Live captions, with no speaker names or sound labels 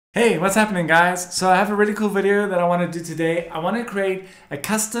Hey, what's happening guys? So I have a really cool video that I want to do today. I want to create a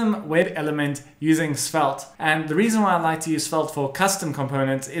custom web element using Svelte. And the reason why I like to use Svelte for custom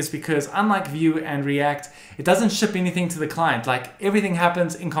components is because unlike Vue and React, it doesn't ship anything to the client. Like everything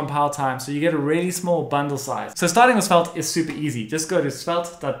happens in compile time, so you get a really small bundle size. So starting with Svelte is super easy. Just go to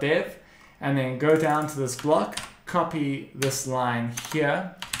svelte.dev and then go down to this block, copy this line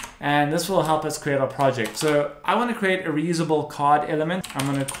here. And this will help us create our project. So I want to create a reusable card element. I'm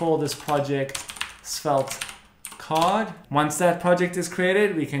going to call this project Svelte card. Once that project is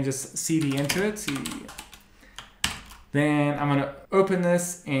created, we can just cd into it. Then I'm going to open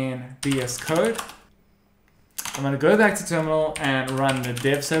this in VS Code. I'm going to go back to terminal and run the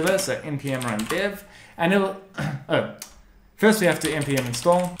dev server. So npm run dev. And it'll, first we have to npm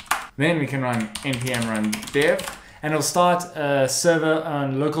install. Then we can run npm run dev. And it'll start a server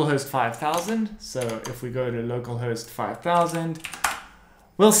on localhost 5000. So if we go to localhost 5000,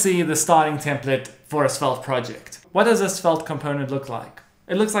 we'll see the starting template for a Svelte project. What does a Svelte component look like?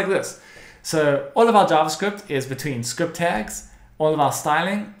 It looks like this. So all of our JavaScript is between script tags. All of our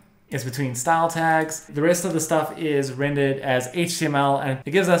styling is between style tags. The rest of the stuff is rendered as HTML, and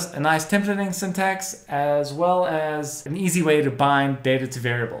it gives us a nice templating syntax as well as an easy way to bind data to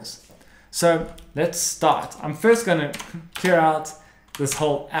variables. So let's start. I'm first going to clear out this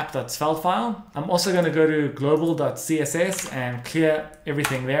whole app.svelte file. I'm also going to go to global.css and clear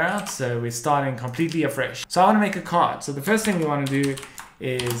everything there out. So we're starting completely afresh. So I want to make a card. So the first thing we want to do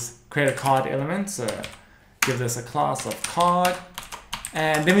is create a card element. So give this a class of card.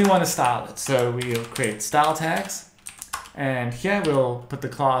 And then we want to style it. So we'll create style tags. And here we'll put the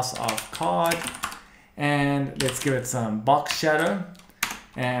class of card. And let's give it some box shadow.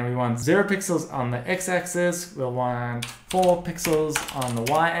 And we want 0 pixels on the x-axis, we'll want 4 pixels on the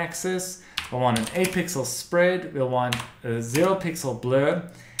y-axis, we'll want an 8 pixel spread, we'll want a 0 pixel blur,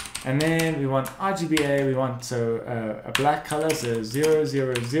 and then we want RGBA, we want a black color, so 0,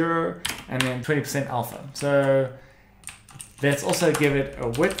 0, 0, and then 20% alpha. So let's also give it a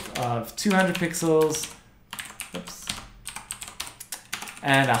width of 200 pixels, oops,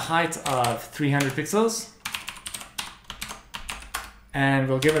 and a height of 300 pixels. And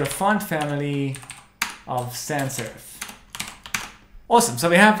we'll give it a font family of sans serif. Awesome, so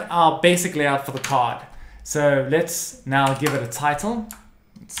we have our basic layout for the card. So let's now give it a title.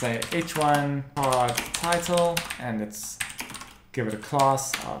 Let's say h1 card title, and let's give it a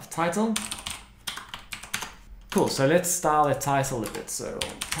class of title. Cool, so let's style the title a bit. So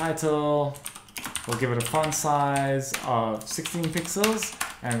title, we'll give it a font size of 16 pixels,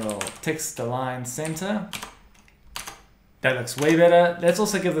 and we'll text align center. That looks way better. Let's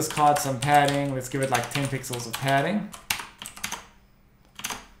also give this card some padding. Let's give it like 10 pixels of padding.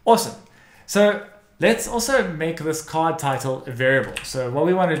 Awesome. So let's also make this card title a variable. So what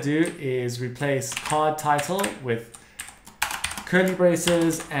we want to do is replace card title with curly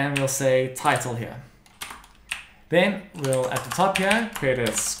braces, and we'll say title here. Then we'll, at the top here, create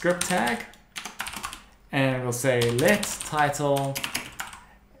a script tag, and we'll say let title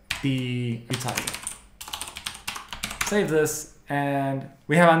be new title. Save this, and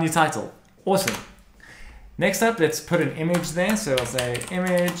we have our new title. Awesome. Next up, let's put an image there. So we'll say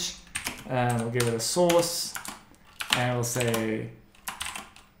image, and we'll give it a source, and we'll say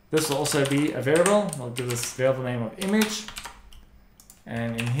this will also be a variable. We'll give this variable name of image,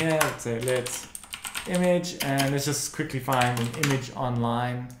 and in here, let's say let image, and let's just quickly find an image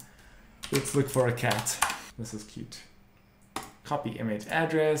online. Let's look for a cat. This is cute. Copy image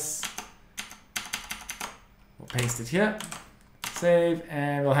address. We'll paste it here, save,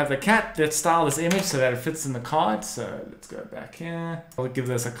 and we'll have the cat. Let's style this image so that it fits in the card. So let's go back here. We'll give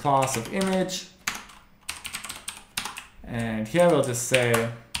this a class of image. And here we'll just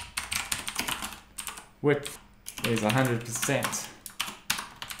say width is 100%.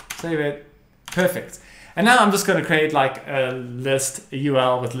 Save it. Perfect. And now I'm just going to create like a list, a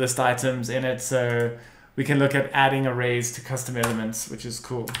UL with list items in it. So we can look at adding arrays to custom elements, which is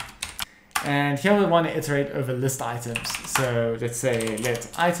cool. And here we want to iterate over list items. So let's say let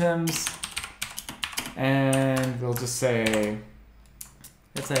items, and we'll just say,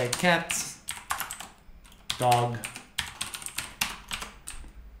 let's say cat, dog.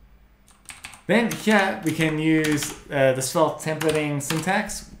 Then here we can use the Svelte templating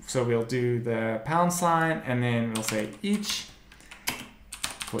syntax. So we'll do the £, and then we'll say each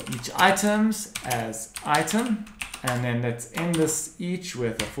for each items as item. And then let's end this each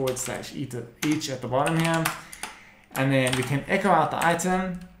with a / each at the bottom here. And then we can echo out the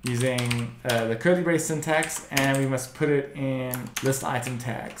item using the curly brace syntax, and we must put it in list item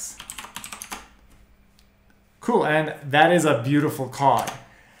tags. Cool, and that is a beautiful card.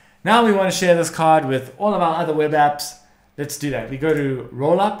 Now we want to share this card with all of our other web apps. Let's do that. We go to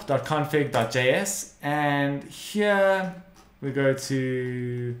rollup.config.js, and here we go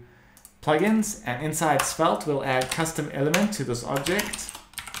to plugins, and inside Svelte we'll add custom element to this object,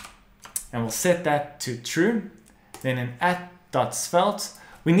 and we'll set that to true. Then in @.svelte,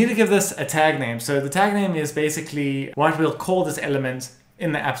 we need to give this a tag name. So the tag name is basically what we'll call this element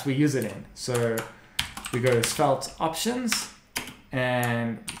in the apps we use it in. So we go to Svelte options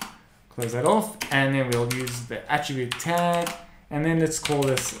and close that off, and then we'll use the attribute tag, and then let's call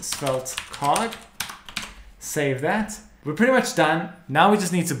this Svelte card. Save that. We're pretty much done. Now we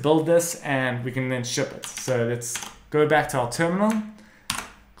just need to build this and we can then ship it. So let's go back to our terminal,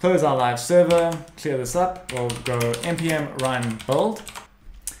 close our live server, clear this up. We'll go npm run build.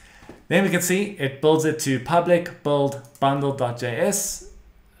 Then we can see it builds it to public build bundle.js.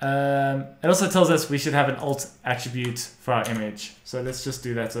 It also tells us we should have an alt attribute for our image. So let's just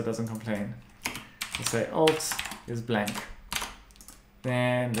do that so it doesn't complain. We'll say alt is blank.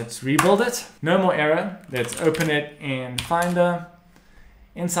 Then let's rebuild it. No more error. Let's open it in Finder.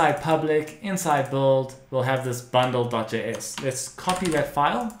 Inside public, inside build, we'll have this bundle.js. Let's copy that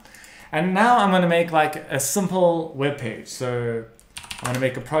file. And now I'm going to make like a simple web page. So I'm going to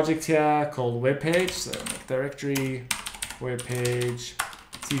make a project here called web page. So make directory, web page,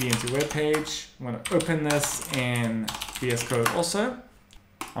 cd into web page. I'm going to open this in VS Code also.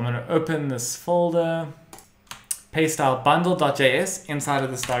 I'm going to open this folder, paste our bundle.js inside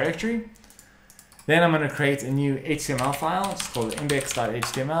of this directory. Then I'm going to create a new HTML file. It's called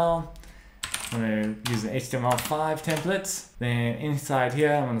index.html. I'm going to use an HTML5 template. Then inside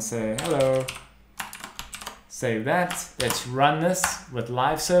here, I'm going to say hello. Save that. Let's run this with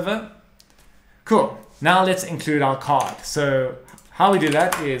live server. Cool. Now let's include our card. So how we do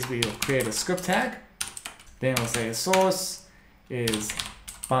that is we'll create a script tag. Then we'll say source is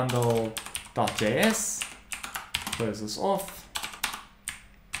bundle.js. Close this off.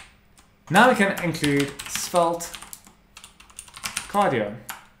 Now we can include Svelte card here.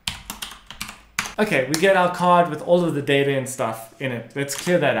 Okay, we get our card with all of the data and stuff in it. Let's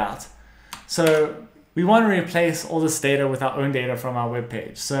clear that out. So we want to replace all this data with our own data from our web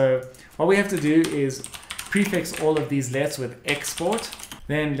page. So what we have to do is prefix all of these lets with export.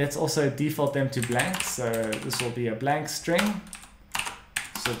 Then let's also default them to blank. So this will be a blank string.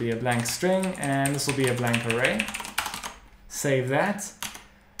 This will be a blank string, and this will be a blank array. Save that.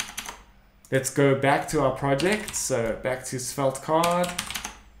 Let's go back to our project. So back to Svelte card.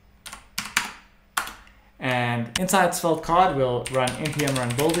 And inside Svelte card, we'll run npm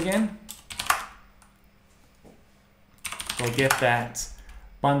run build again. We'll get that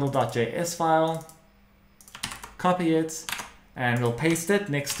bundle.js file, copy it, and we'll paste it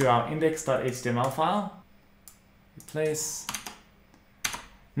next to our index.html file. Replace.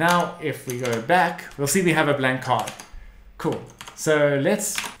 Now, if we go back, we'll see we have a blank card. Cool. So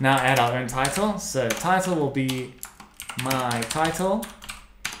let's now add our own title. So title will be my title.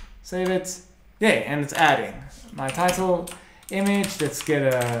 Save it. Yeah, and it's adding. My title image. Let's get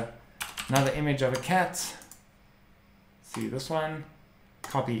another image of a cat. See this one.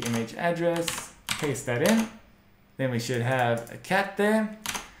 Copy image address. Paste that in. Then we should have a cat there.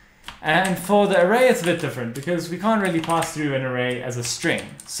 And for the array, it's a bit different because we can't really pass through an array as a string.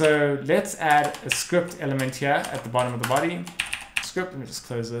 So let's add a script element here at the bottom of the body. Script, let me just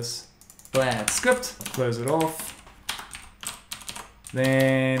close this. We'll add script, close it off.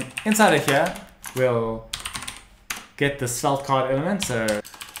 Then inside of here, we'll get the Svelte card element. So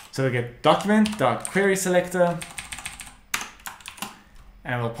we get document.query selector,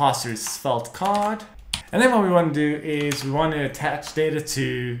 and we'll pass through Svelte card. And then what we want to do is we want to attach data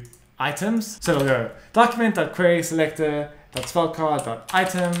to items. So we'll go document.query selector.svelte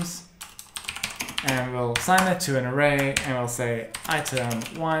card.items, and we'll assign that to an array, and we'll say item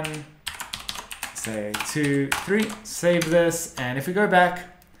 1, say 2, 3, save this, and if we go back,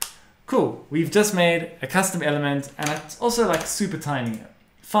 cool, we've just made a custom element, and it's also like super tiny,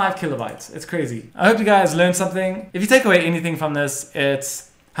 5 kilobytes, it's crazy. I hope you guys learned something. If you take away anything from this,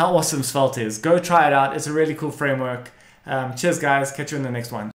 it's how awesome Svelte is. Go try it out, it's a really cool framework. Cheers guys, catch you in the next one.